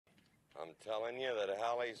I'm telling you that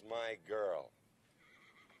Hallie's my girl.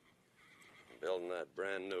 I'm building that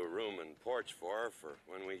brand new room and porch for her for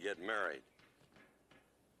when we get married.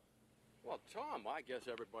 Well, Tom, I guess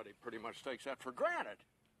everybody pretty much takes that for granted.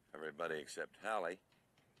 Everybody except Hallie.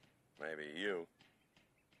 Maybe you.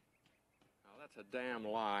 Now, that's a damn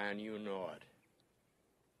lie, and you know it.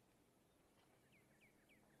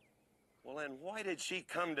 Well, then why did she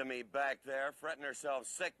come to me back there, fretting herself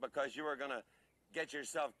sick because you were gonna get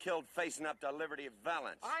yourself killed facing up to Liberty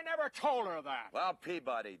Valance? I never told her that. Well,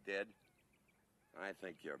 Peabody did. I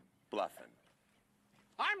think you're bluffing.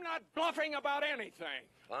 I'm not bluffing about anything.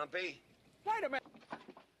 Pompey, Wait a minute.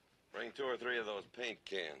 bring 2 or 3 of those paint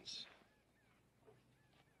cans.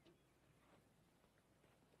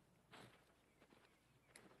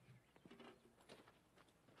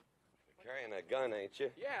 You're carrying a gun, ain't you?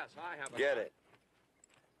 Yes, I have a Get gun. it.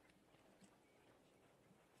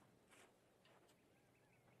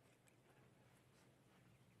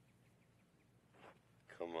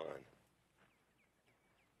 Come on.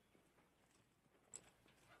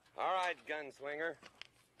 All right, gunslinger.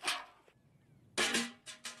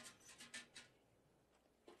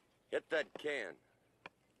 Hit that can.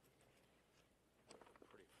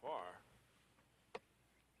 Pretty far.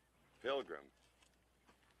 Pilgrim.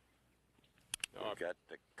 No, You got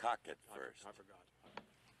to cock it first. I forgot.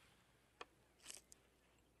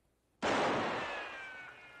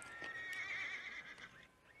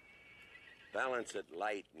 Balance it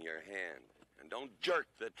light in your hand. And don't jerk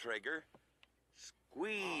the trigger.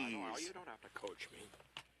 Squeeze. Oh, no, you don't have to coach me.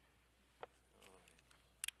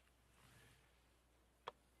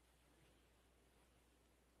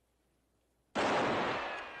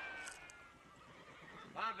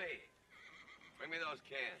 Pompey, bring me those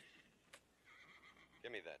cans.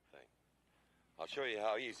 Give me that thing. I'll show you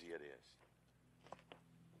how easy it is.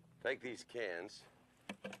 Take these cans,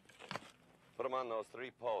 put them on those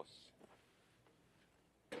 3 posts.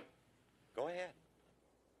 Go ahead.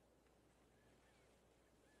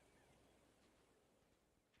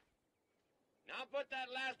 Now put that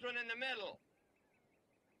last one in the middle.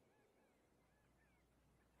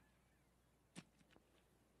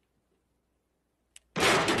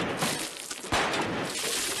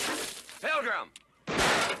 Pilgrim!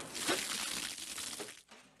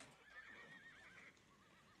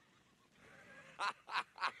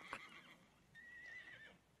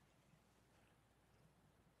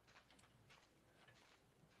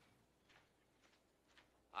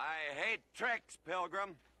 I hate tricks,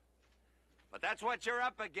 Pilgrim. But that's what you're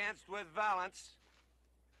up against with Valance.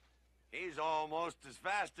 He's almost as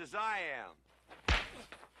fast as I am.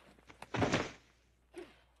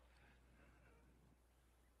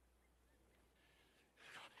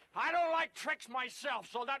 I don't like tricks myself,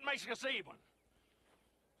 so that makes us even.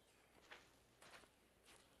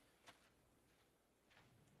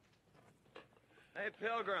 Hey,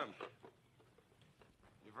 Pilgrim.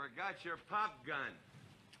 You forgot your pop gun.